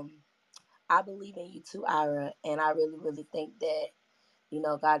I believe in you too, Ira, and I really, really think that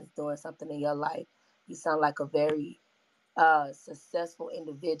God is doing something in your life. You sound like a very successful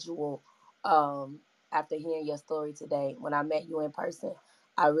individual. After hearing your story today, when I met you in person,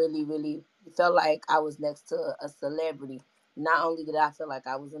 I really, really felt like I was next to a celebrity. Not only did I feel like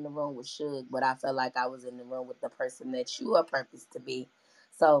I was in the room with Suge, but I felt like I was in the room with the person that you are purposed to be.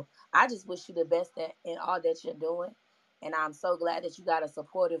 So I just wish you the best in all that you're doing. And I'm so glad that you got a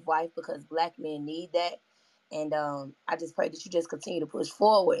supportive wife, because black men need that. And I just pray that you just continue to push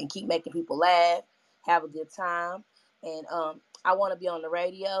forward and keep making people laugh, have a good time. And I want to be on the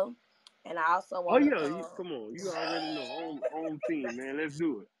radio. And I also Oh want to yeah, come on, you already know home team, man. Let's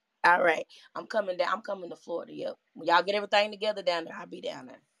do it. all right. I'm coming down. I'm coming to Florida. Yep. When y'all get everything together down there, I'll be down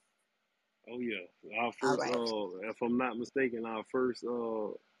there. Oh yeah, our All first, right. if I'm not mistaken, our first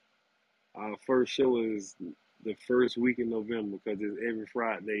show is the first week in November because it's every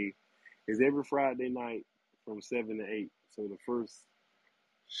Friday. It's every Friday night from 7 to 8. So the first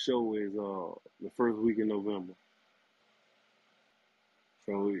show is the first week in November.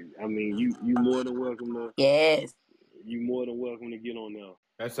 So I mean, you more than welcome to Yes. get on there.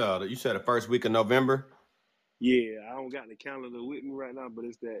 That's you said the first week of November. Yeah, I don't got the calendar with me right now, but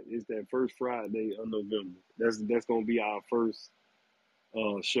it's that first Friday of November. That's gonna be our first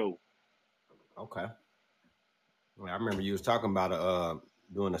show. Okay. I remember you was talking about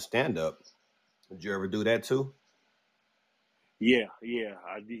doing a stand up. Did you ever do that too? Yeah,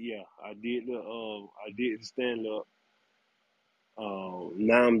 I did. Yeah, I did stand up.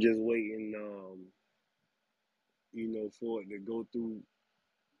 Now I'm just waiting, for it to go through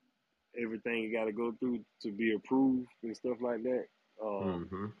everything you got to go through to be approved and stuff like that.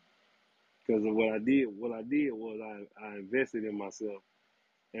 Mm-hmm. Because of what I did was I invested in myself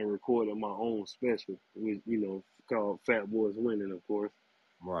and recorded my own special, which called Fat Boys Winning, of course.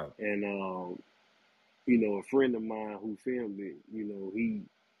 Right. And a friend of mine who filmed it,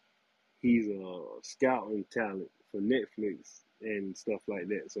 he's a scouting talent for Netflix and stuff like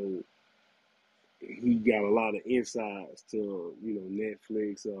that. So he got a lot of insights to,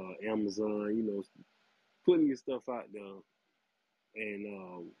 Netflix, Amazon, putting your stuff out there. And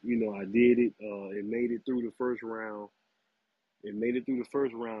I did it. It made it through the first round. It made it through the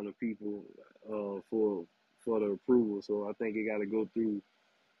first round of people for the approval. So I think it got to go through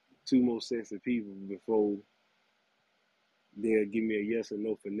two more sets of people before they'll give me a yes or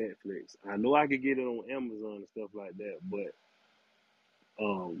no for Netflix. I know I could get it on Amazon and stuff like that, but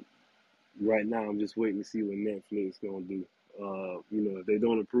um, right now I'm just waiting to see what Netflix gonna do. If they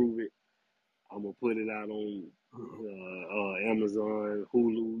don't approve it, I'm gonna put it out on Amazon,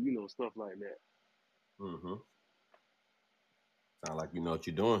 Hulu, stuff like that. Mm-hmm. Sound like you know what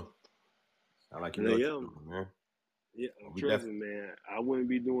you're doing. Sound like you know Yeah, what yeah, you're doing, man. yeah. We Trust definitely. me, man. I wouldn't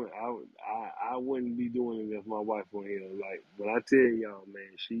be doing. I wouldn't be doing it if my wife wasn't here. Like when I tell y'all,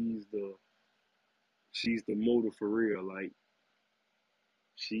 man, she's the motor for real. Like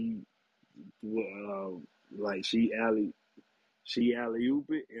she, uh, like she alley oop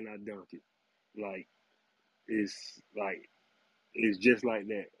it and I dunk it. Like like it's just like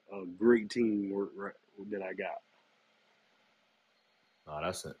that. A great teamwork right, that I got. Oh,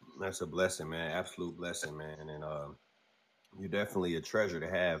 that's a blessing, man. Absolute blessing, man. And you're definitely a treasure to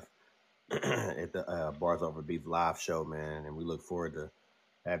have at the Bars Over Beef live show, man. And we look forward to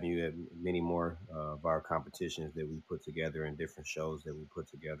having you at many more of our competitions that we put together and different shows that we put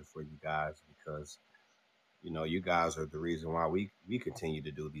together for you guys because you guys are the reason why we continue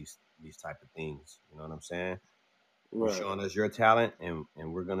to do these type of things. You know what I'm saying? You're Right, showing us your talent,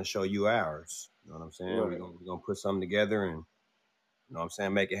 and we're gonna show you ours. You know what I'm saying? We're right, gonna we're gonna put something together, and you know what I'm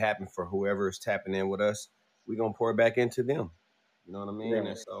saying, make it happen for whoever is tapping in with us. We're gonna pour it back into them. You know what I mean?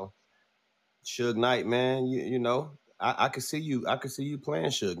 And right. so Suge Knight, man, I could see you playing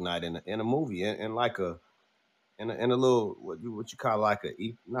Suge Knight in a movie in like in a little what you call like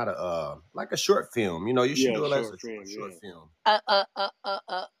not a like a short film. You should Yeah, do it as short a film. short Yeah, film.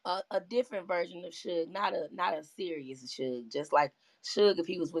 A different version of Suge, not a serious Suge, just like Suge if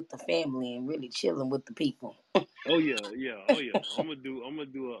he was with the family and really chilling with the people. oh yeah, yeah, oh yeah. I'm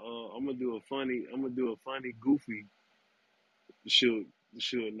gonna do a funny, goofy should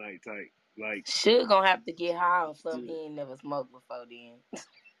night type. Like, Suge gonna have to get high on something he ain't never smoked before then.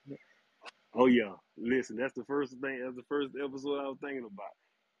 oh yeah, listen, that's the first thing. That's the first episode I was thinking about.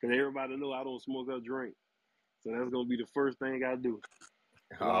 Cause everybody know I don't smoke or drink, so that's gonna be the first thing I do.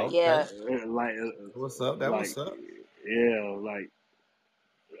 Oh, Like, okay. Yeah, What's up? That like, what's up? yeah, like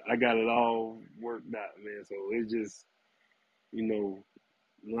I got it all worked out, man. So it's just, you know,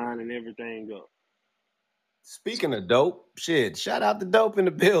 lining everything up. Speaking of dope, shit, shout out to dope in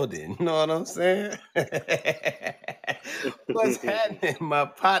the building. You know what I'm saying? What's happening? My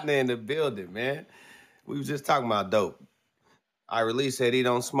partner in the building, man. We was just talking about dope. I released said he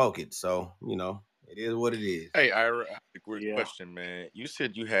don't smoke it, so it is what it is. Hey, Ira, I have a quick Yeah. question, man. You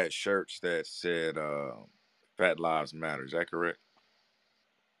said you had shirts that said "Fat Lives Matter." Is that correct?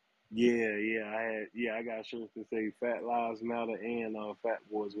 I got shirts that say "Fat Lives Matter" and "Fat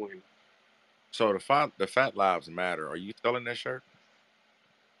Boys Win." So the Fat Lives Matter. Are you selling that shirt?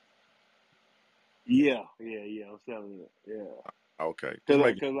 Yeah. I'm selling it. Yeah, Okay, just cause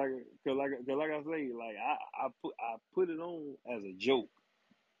like, making. cause like, cause like I say, like I put it on as a joke,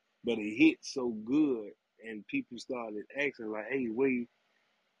 but it hit so good, and people started asking like, "Hey,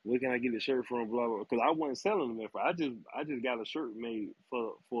 where can I get a shirt from?" Blah blah. Because I wasn't selling them at first. I just got a shirt made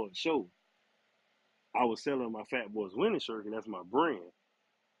for a show. I was selling my Fat Boys Winning shirt, and that's my brand.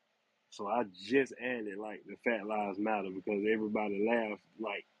 So I just added like the Fat Lives Matter because everybody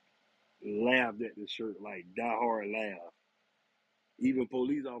laughed at the shirt, like die hard laugh. Even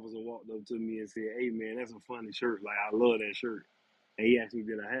police officer walked up to me and said, "Hey man, that's a funny shirt. Like I love that shirt." And he asked me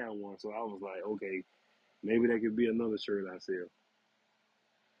did I have one, so I was like, okay, maybe that could be another shirt I sell.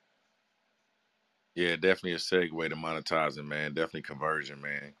 Yeah, definitely a segue to monetizing, man. Definitely conversion,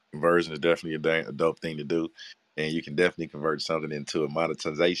 man. Conversion is definitely a dope thing to do, and you can definitely convert something into a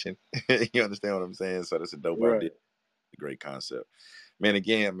monetization. You understand what I'm saying? So that's a dope idea, Right. a great concept. Man,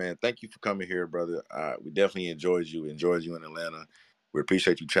 again, man, thank you for coming here, brother. We definitely enjoyed you in Atlanta. We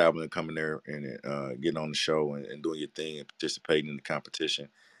appreciate you traveling, coming there, and getting on the show and doing your thing and participating in the competition.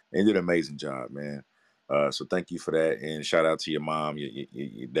 And you did an amazing job, man. So thank you for that, and shout out to your mom,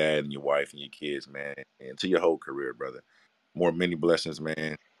 your dad, and your wife, and your kids, man, and to your whole career, brother. Many blessings,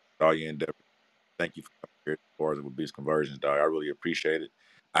 man. All your endeavors. Thank you for coming here as far as with Beast Conversions, dog. I really appreciate it.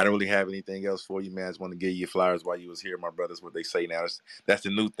 I don't really have anything else for you, man. I just want to give you flowers while you was here, my brothers. What they say now. That's the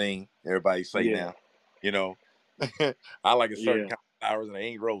new thing everybody say Yeah. now. You know, I like a certain Yeah. kind of flowers, and they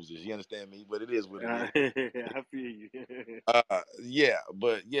ain't roses. You understand me? But it is what it is. I feel you. Yeah,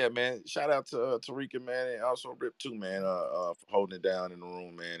 but yeah, man. Shout out to TERECKA, man, and also RIPP too, man. For holding it down in the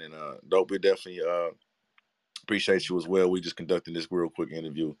room, man. And Dope, we definitely appreciate you as well. We just conducting this real quick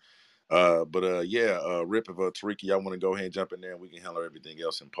interview. But yeah, RIPP of TERECKA, y'all want to go ahead and jump in there, and we can handle everything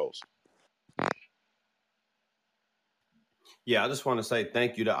else in post. Yeah, I just want to say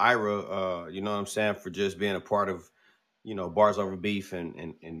thank you to Ira, you know what I'm saying, for just being a part of, you know, Bars Over Beef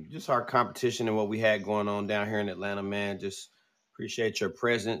and just our competition and what we had going on down here in Atlanta, man. Just appreciate your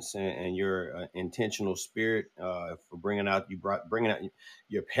presence and your intentional spirit for bringing out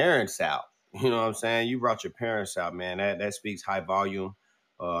your parents out. You know what I'm saying? You brought your parents out, man. That speaks high volume.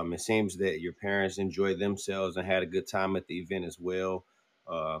 It seems that your parents enjoyed themselves and had a good time at the event as well.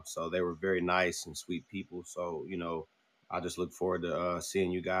 So they were very nice and sweet people. So, you know, I just look forward to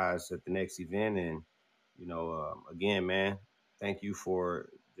seeing you guys at the next event. And, you know, again, man, thank you for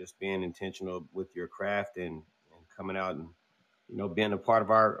just being intentional with your craft and coming out and, you know, being a part of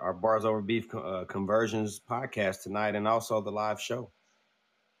our Bars Over Beef Conversions podcast tonight and also the live show.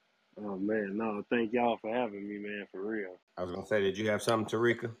 Oh man, no, thank y'all for having me, man, for real. I was going to say, did you have something,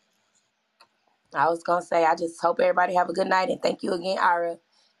 TERECKA? I was gonna say, I just hope everybody have a good night, and thank you again, Ira.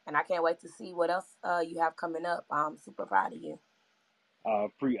 And I can't wait to see what else you have coming up. I'm super proud of you. I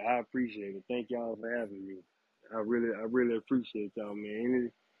appreciate it. Thank y'all for having me. I really appreciate y'all, man.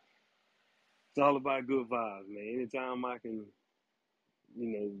 It's all about good vibes, man. Anytime I can, you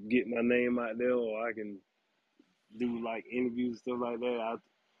know, get my name out there, or I can do like interviews, stuff like that,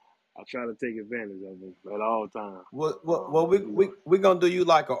 I try to take advantage of them at all times. Well, You we gonna do you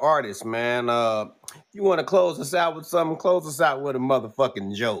like an artist, man. You want to close us out with something? Close us out with a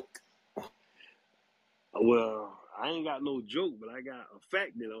motherfucking joke. well, I ain't got no joke, but I got a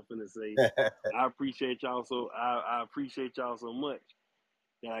fact that I'm finna say. I appreciate y'all I appreciate y'all so much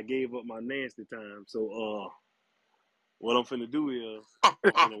that I gave up my nasty time. So what I'm finna do is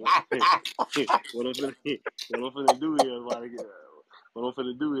what I'm finna do is like what I'm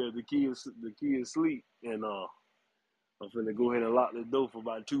finna do is the key is sleep, and I'm finna go ahead and lock the door for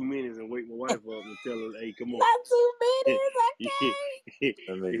about 2 minutes and wake my wife up and tell her, hey, come on. Not 2 minutes, okay?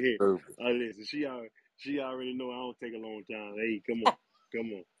 That nigga stupid. Listen, she already know I don't take a long time. Hey, come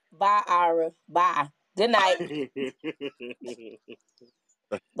on. Bye, Ira. Bye. Good night.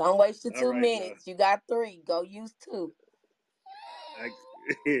 Don't waste your All 2 right, y'all. minutes. You got 3. Go use 2.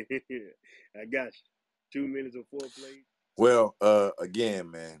 I got you. 2 minutes of foreplay. Well, again,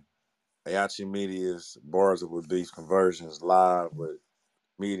 man, AICHI Media's Bars Over Beef Conversions live with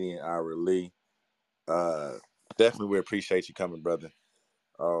comedian Ira Lee. Definitely, we appreciate you coming, brother.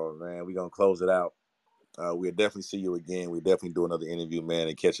 Oh man, we gonna close it out. We'll definitely see you again. We'll definitely do another interview, man,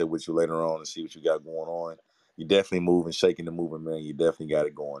 and catch up with you later on and see what you got going on. You definitely moving, shaking the movement, man. You definitely got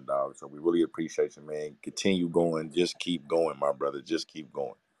it going, dog. So we really appreciate you, man. Continue going. Just keep going, my brother. Just keep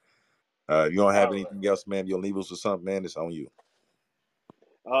going. If you don't have All right. anything else, man, you'll leave us with something, man. It's on you.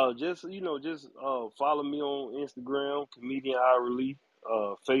 Just follow me on Instagram, comedian Ira Lee,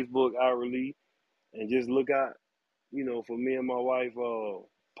 Facebook Ira Lee, and just look out, for me and my wife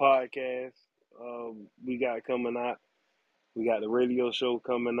podcast. We got coming out. We got the radio show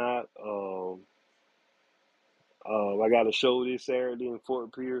coming out. I got a show this Saturday in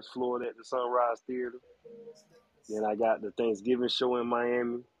Fort Pierce, Florida, at the Sunrise Theater. Then I got the Thanksgiving show in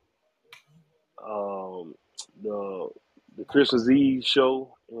Miami. The Christmas Eve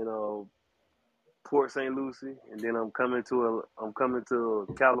show in Port St. Lucie, and then I'm coming to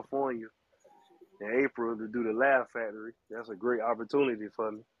California in April to do the Laugh Factory. That's a great opportunity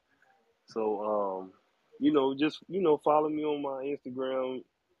for me. So follow me on my Instagram,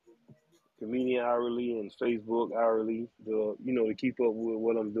 comedian Ira Lee, and Facebook Ira Lee, to keep up with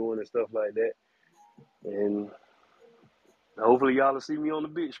what I'm doing and stuff like that. And hopefully y'all will see me on the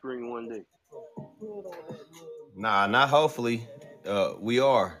big screen one day. Nah, not hopefully. We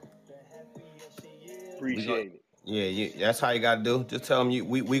are. Appreciate it. Yeah, that's how you gotta do. Just tell them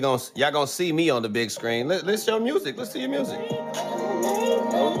y'all gonna see me on the big screen. Let's show music. Let's see your music.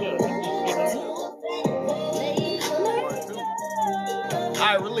 Oh yeah, let me get out there. Part 2.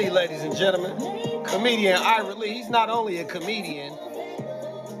 Ira Lee, ladies and gentlemen. Comedian Ira Lee. He's not only a comedian,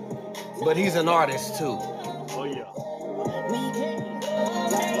 but he's an artist too. Oh yeah.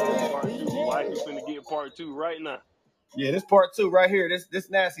 Part 2. Wife is finna get part 2 right now. Yeah, this part 2 right here. This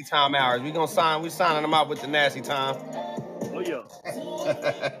nasty time hours. We signing them out with the nasty time. Oh yeah.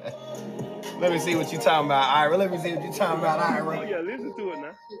 Let me see what you talking about, Ira. Let me see what you talking about, Ira. Oh yeah, listen to it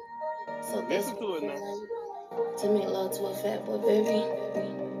now. So Listen to it now. to make love to a fat boy, baby.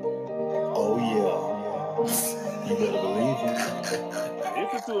 Oh yeah. You better believe it.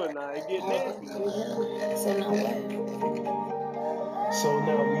 Listen to it now. It get nasty now. So now what? So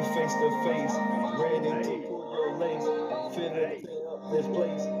now we face to face, ready Hey. to pull your lace. Finna Hey. tear up this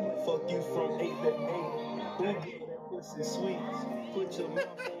place. Fuck you from 8 to 8. Who get that pussy sweet? Put your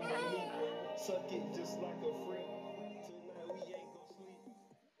mouth on my meat. Suck it just like a freak. Tonight we ain't gon'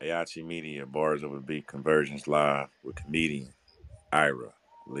 sleep. AICHI Media, Bars Over Beat, Conversions Live with comedian Ira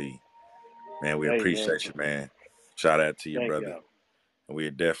Lee. Man, we Hey, appreciate you, man. Shout out to your Thank brother. y'all. And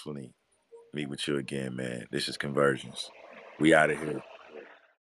we'll definitely meet with you again, man. This is Conversions. We out of here.